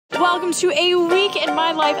Welcome to a week in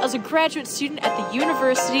my life as a graduate student at the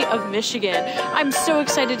University of Michigan. I'm so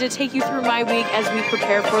excited to take you through my week as we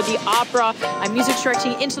prepare for the opera. I'm music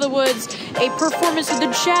directing Into the Woods, a performance with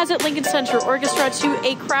the Jazz at Lincoln Center Orchestra to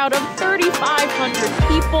a crowd of 3,500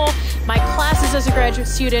 people, my classes as a graduate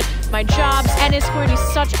student, my jobs, and it's going to be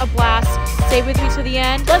such a blast. Stay with me to the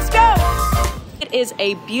end. Let's go! It is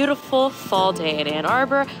a beautiful fall day in Ann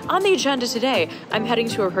Arbor. On the agenda today, I'm heading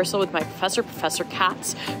to a rehearsal with my professor, Professor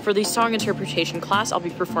Katz, for the song interpretation class I'll be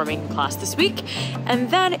performing in class this week. And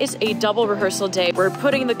then it's a double rehearsal day. We're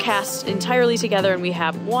putting the cast entirely together and we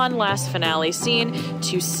have one last finale scene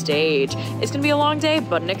to stage. It's gonna be a long day,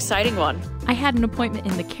 but an exciting one. I had an appointment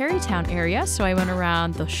in the Carytown area, so I went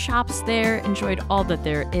around the shops there, enjoyed all that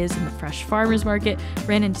there is in the fresh farmers market,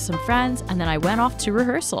 ran into some friends, and then I went off to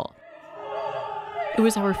rehearsal. It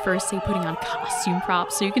was our first day putting on costume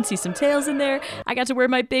props, so you can see some tails in there. I got to wear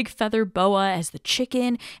my big feather boa as the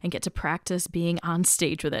chicken and get to practice being on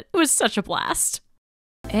stage with it. It was such a blast.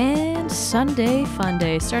 And Sunday fun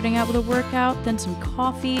day, starting out with a workout, then some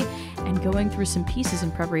coffee, and going through some pieces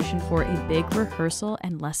in preparation for a big rehearsal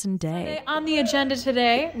and lesson day. On the agenda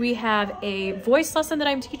today, we have a voice lesson that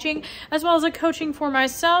I'm teaching, as well as a coaching for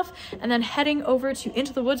myself, and then heading over to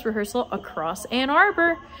Into the Woods rehearsal across Ann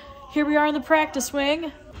Arbor. Here we are in the practice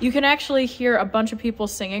wing. You can actually hear a bunch of people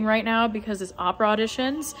singing right now because it's opera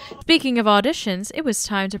auditions. Speaking of auditions, it was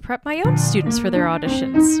time to prep my own students for their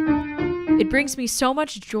auditions. It brings me so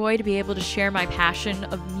much joy to be able to share my passion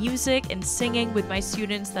of music and singing with my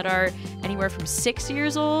students that are anywhere from 6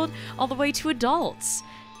 years old all the way to adults.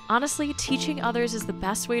 Honestly, teaching others is the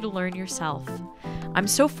best way to learn yourself. I'm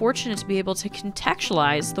so fortunate to be able to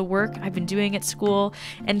contextualize the work I've been doing at school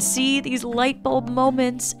and see these light bulb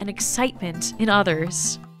moments and excitement in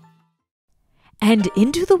others. And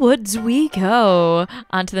into the woods we go.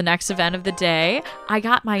 On to the next event of the day. I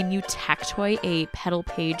got my new tech toy, a pedal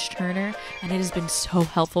page turner, and it has been so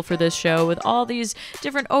helpful for this show with all these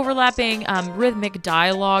different overlapping rhythmic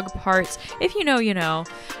dialogue parts. If you know, you know.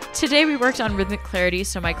 Today we worked on rhythmic clarity,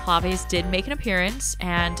 so my claves did make an appearance,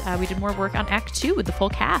 and we did more work on Act 2 with the full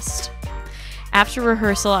cast. After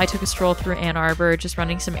rehearsal, I took a stroll through Ann Arbor, just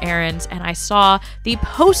running some errands, and I saw the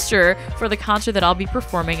poster for the concert that I'll be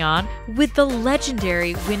performing on with the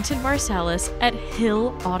legendary Wynton Marsalis at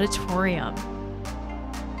Hill Auditorium.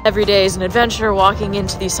 Every day is an adventure walking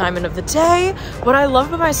into the assignment of the day. What I love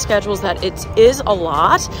about my schedule is that it is a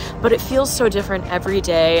lot, but it feels so different every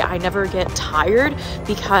day. I never get tired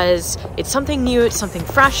because it's something new, it's something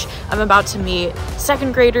fresh. I'm about to meet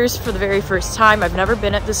second graders for the very first time. I've never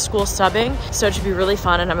been at this school subbing, so it should be really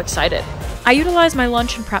fun and I'm excited. I utilize my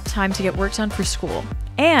lunch and prep time to get work done for school.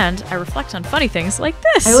 And I reflect on funny things like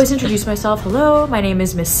this. I always introduce myself. Hello, my name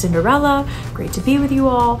is Miss Cinderella. Great to be with you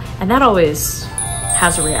all. And that always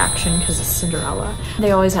has a reaction because it's Cinderella. They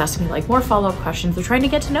always ask me like more follow-up questions. They're trying to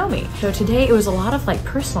get to know me. So today it was a lot of like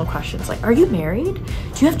personal questions like, are you married?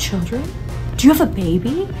 Do you have children? Do you have a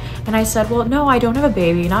baby? And I said, well, no, I don't have a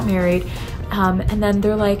baby, not married. And then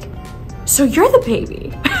they're like, so you're the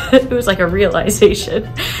baby. It was like a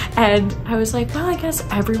realization. And I was like, well, I guess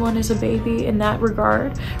everyone is a baby in that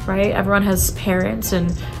regard, right? Everyone has parents and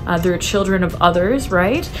they're children of others,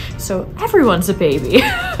 right? So everyone's a baby.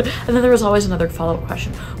 And then there was always another follow-up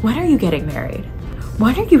question. When are you getting married?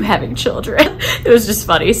 When are you having children? It was just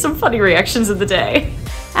funny, some funny reactions of the day.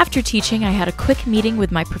 After teaching, I had a quick meeting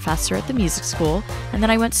with my professor at the music school, and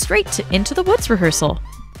then I went straight to Into the Woods rehearsal.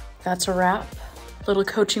 That's a wrap. Little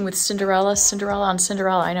coaching with Cinderella. Cinderella on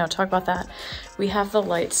Cinderella. I know, talk about that. We have the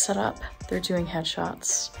lights set up. They're doing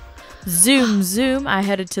headshots. Zoom, zoom. I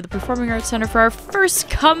headed to the Performing Arts Center for our first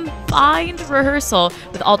combined rehearsal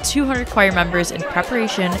with all 200 choir members in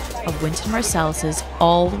preparation of Wynton Marsalis's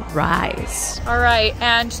All Rise. All right,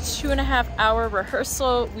 and 2.5-hour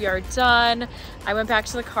rehearsal. We are done. I went back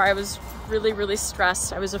to the car. I was really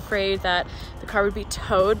stressed. I was afraid that the car would be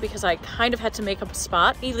towed because I kind of had to make up a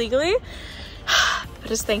spot illegally. But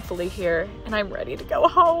it's thankfully here, and I'm ready to go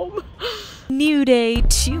home. New Day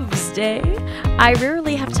Tuesday. I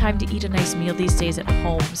rarely have time to eat a nice meal these days at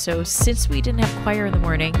home, so since we didn't have choir in the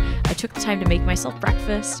morning, I took the time to make myself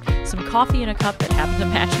breakfast, some coffee in a cup that happened to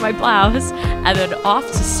match my blouse, and then off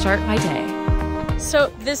to start my day.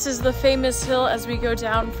 So this is the famous hill as we go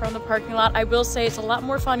down from the parking lot. I will say it's a lot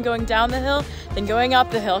more fun going down the hill than going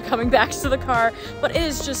up the hill, coming back to the car, but it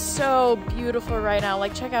is just so beautiful right now.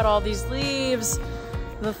 Like, check out all these leaves.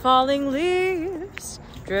 The falling leaves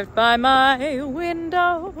drift by my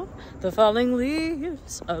window. the falling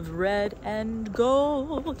leaves of red and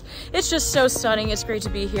gold. It's just so stunning. It's great to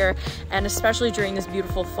be here, and especially during this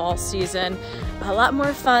beautiful fall season. A lot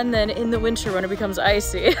more fun than in the winter when it becomes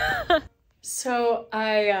icy. So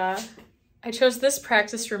I chose this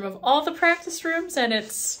practice room of all the practice rooms, and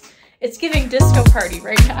it's giving disco party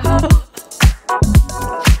right now.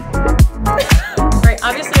 Right,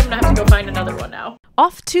 obviously I'm gonna have to go find another one now.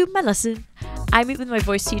 Off to my lesson. I meet with my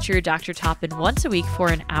voice teacher, Dr. Toppin, once a week for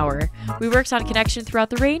an hour. We worked on connection throughout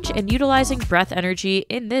the range and utilizing breath energy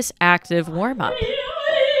in this active warm-up.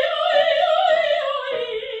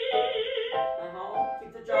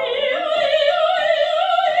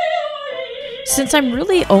 Since I'm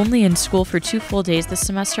really only in school for 2 full days this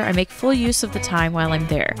semester, I make full use of the time while I'm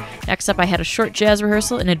there. Next up, I had a short jazz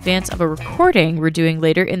rehearsal in advance of a recording we're doing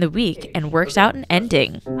later in the week and worked out an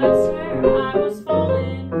ending. I swear I was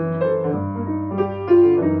falling.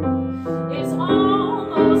 It's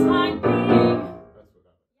almost like being.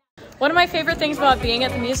 One of my favorite things about being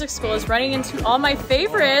at the music school is running into all my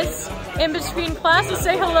favorites in between classes.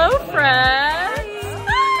 Say hello, friends.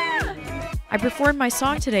 I performed my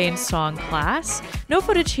song today in song class. No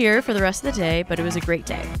footage here for the rest of the day, but it was a great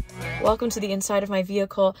day. Welcome to the inside of my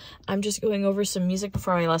vehicle. I'm just going over some music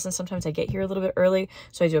before my lesson. Sometimes I get here a little bit early,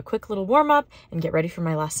 so I do a quick little warm-up and get ready for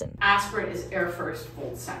my lesson. Aspirate is air first,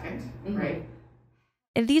 hold second, right?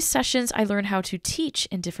 In these sessions, I learned how to teach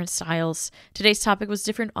in different styles. Today's topic was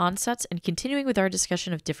different onsets and continuing with our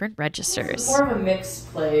discussion of different registers. More of a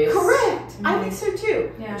mixed place. Correct. I think so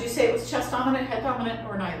too. Yeah. Would you say it was chest dominant, head dominant,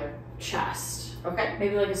 or neither? Chest. Okay.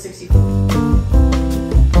 Maybe like a 64.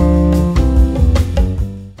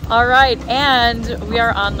 All right, and we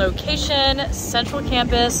are on location, Central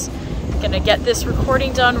Campus. Gonna get this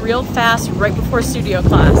recording done real fast right before studio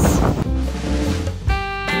class.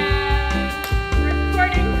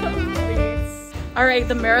 All right,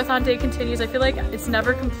 the marathon day continues. I feel like it's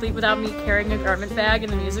never complete without me carrying a garment bag in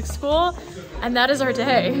the music school, and that is our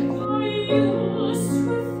day.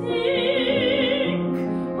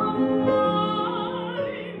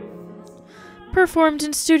 Performed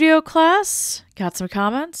in studio class, got some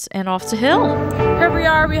comments, and off to Hill. Here we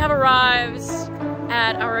are, we have arrived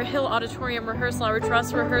at our Hill Auditorium rehearsal, our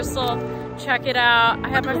dress rehearsal. Check it out. I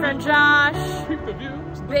have my friend Josh.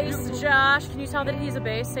 Bass Josh. Can you tell that he's a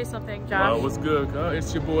bass? Say something, Josh. What's good, huh?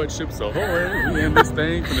 It's your boy Chip Ahoy. We in this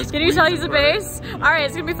thing from this. Can you tell he's a bass? All right,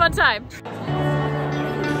 it's gonna be a fun time.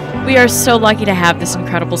 We are so lucky to have this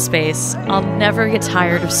incredible space. I'll never get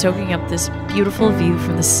tired of soaking up this beautiful view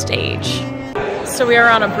from the stage. So we are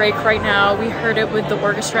on a break right now. We heard it with the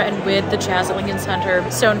orchestra and with the Jazz at Lincoln Center.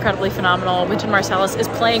 So incredibly phenomenal. Wynton Marsalis is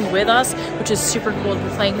playing with us, which is super cool to be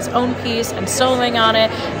playing his own piece and soloing on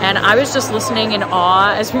it. And I was just listening in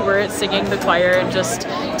awe as we were singing the choir and just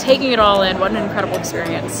taking it all in. What an incredible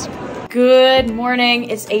experience. Good morning.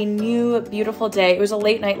 It's a new, beautiful day. It was a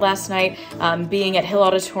late night last night, being at Hill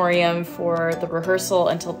Auditorium for the rehearsal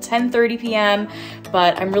until 10:30 p.m.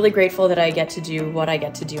 But I'm really grateful that I get to do what I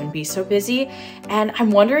get to do and be so busy. And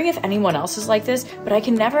I'm wondering if anyone else is like this, but I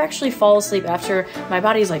can never actually fall asleep after my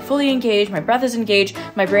body is like fully engaged, my breath is engaged,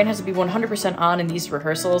 my brain has to be 100% on in these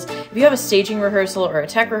rehearsals. If you have a staging rehearsal or a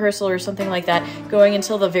tech rehearsal or something like that going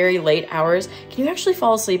until the very late hours, can you actually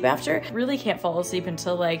fall asleep after? Really can't fall asleep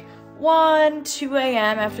until like 1, 2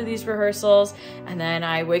 a.m. after these rehearsals, and then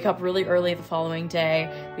I wake up really early the following day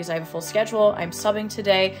because I have a full schedule. I'm subbing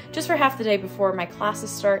today just for half the day before my classes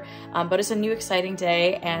start, but it's a new exciting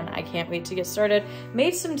day and I can't wait to get started.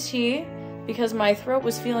 Made some tea because my throat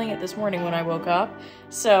was feeling it this morning when I woke up.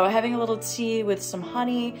 So having a little tea with some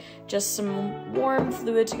honey, just some warm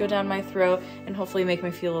fluid to go down my throat and hopefully make me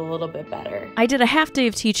feel a little bit better. I did a half day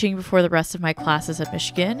of teaching before the rest of my classes at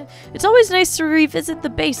Michigan. It's always nice to revisit the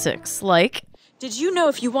basics, like... Did you know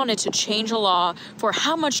if you wanted to change a law for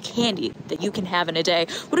how much candy that you can have in a day,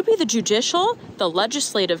 would it be the judicial, the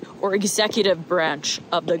legislative, or executive branch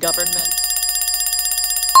of the government?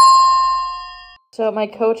 So my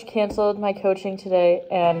coach canceled my coaching today,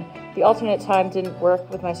 and the alternate time didn't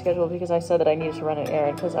work with my schedule because I said that I needed to run an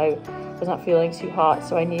errand because I was not feeling too hot,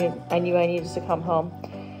 so I knew I needed to come home.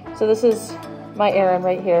 So this is my errand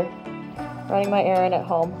right here, running my errand at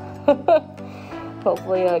home.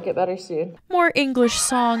 Hopefully get better soon. More English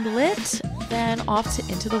song lit, then off to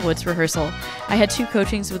Into the Woods rehearsal. I had 2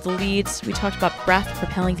 coachings with the leads. We talked about breath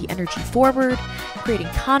propelling the energy forward, creating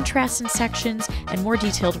contrasts in sections, and more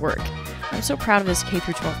detailed work. I'm so proud of this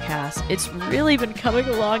K-12 cast. It's really been coming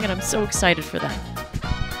along and I'm so excited for them.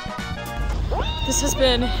 This has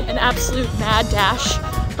been an absolute mad dash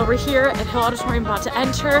over here at Hill Auditorium, about to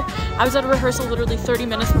enter. I was at a rehearsal literally 30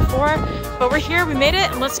 minutes before, but we're here, we made it,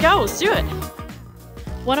 and let's go, let's do it.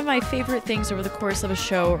 One of my favorite things over the course of a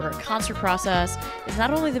show or a concert process is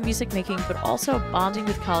not only the music making, but also bonding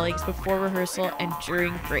with colleagues before rehearsal and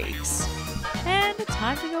during breaks. And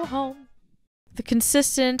time to go home. The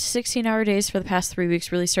consistent 16-hour days for the past 3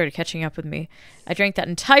 weeks really started catching up with me. I drank that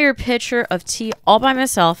entire pitcher of tea all by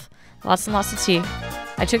myself, lots and lots of tea.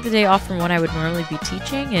 I took the day off from when I would normally be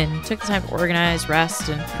teaching and took the time to organize, rest,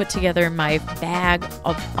 and put together my bag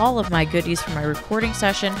of all of my goodies for my recording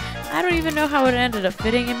session. I don't even know how it ended up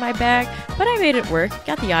fitting in my bag, but I made it work,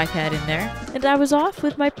 got the iPad in there, and I was off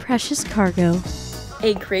with my precious cargo.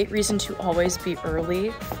 A great reason to always be early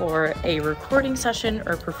for a recording session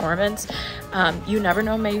or performance. You never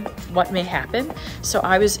know what may happen. So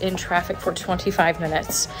I was in traffic for 25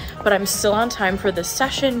 minutes, but I'm still on time for this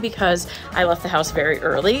session because I left the house very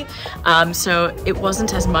early. So it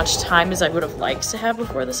wasn't as much time as I would have liked to have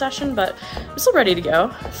before the session, but I'm still ready to go.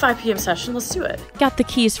 5 p.m. session, let's do it. Got the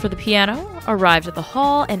keys for the piano, arrived at the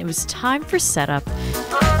hall, and it was time for setup.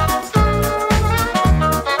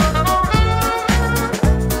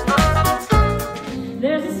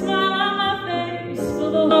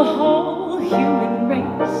 The whole human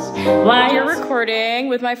race. We're recording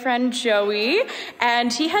with my friend Joey,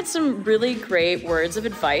 and he had some really great words of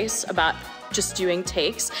advice about just doing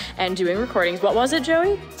takes and doing recordings. What was it,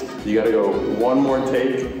 Joey? You gotta go one more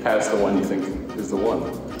take past the one you think is the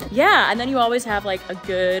one. Yeah, and then you always have like a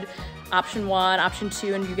good option 1, option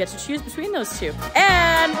 2, and you get to choose between those two.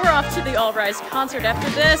 And we're off to the All Rise concert after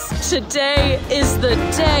this. Today is the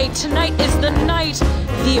day. Tonight is the night.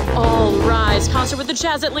 The All Rise concert with the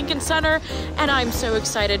Jazz at Lincoln Center. And I'm so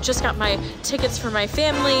excited. Just got my tickets for my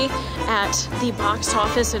family at the box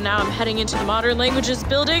office, and now I'm heading into the Modern Languages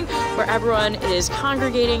building where everyone is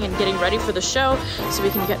congregating and getting ready for the show so we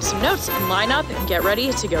can get some notes and line up and get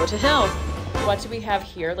ready to go to Hill. What do we have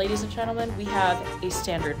here, ladies and gentlemen? We have a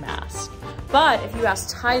standard mask. But if you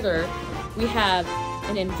ask Tyler, we have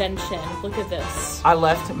an invention. Look at this. I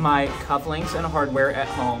left my cufflinks and hardware at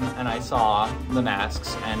home, and I saw the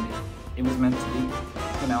masks, and it was meant to be.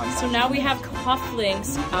 So now we have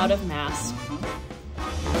cufflinks out of masks.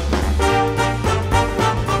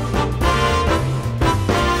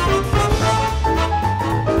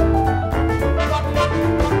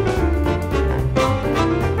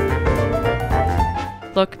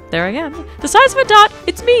 Look, there I am. The size of a dot,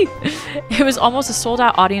 it's me! It was almost a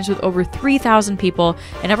sold-out audience with over 3,000 people,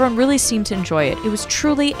 and everyone really seemed to enjoy it. It was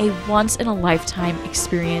truly a once-in-a-lifetime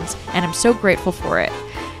experience, and I'm so grateful for it.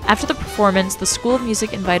 After the performance, the School of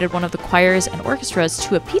Music invited one of the choirs and orchestras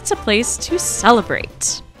to a pizza place to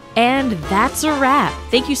celebrate. And that's a wrap.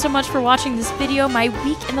 Thank you so much for watching this video, my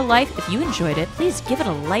week in the life. If you enjoyed it, please give it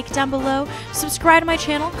a like down below, subscribe to my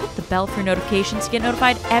channel, click the bell for notifications to get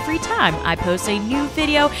notified every time I post a new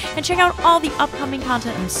video, and check out all the upcoming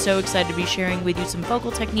content. I'm so excited to be sharing with you some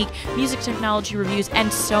vocal technique, music technology reviews,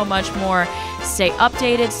 and so much more. Stay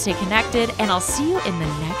updated, stay connected, and I'll see you in the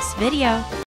next video.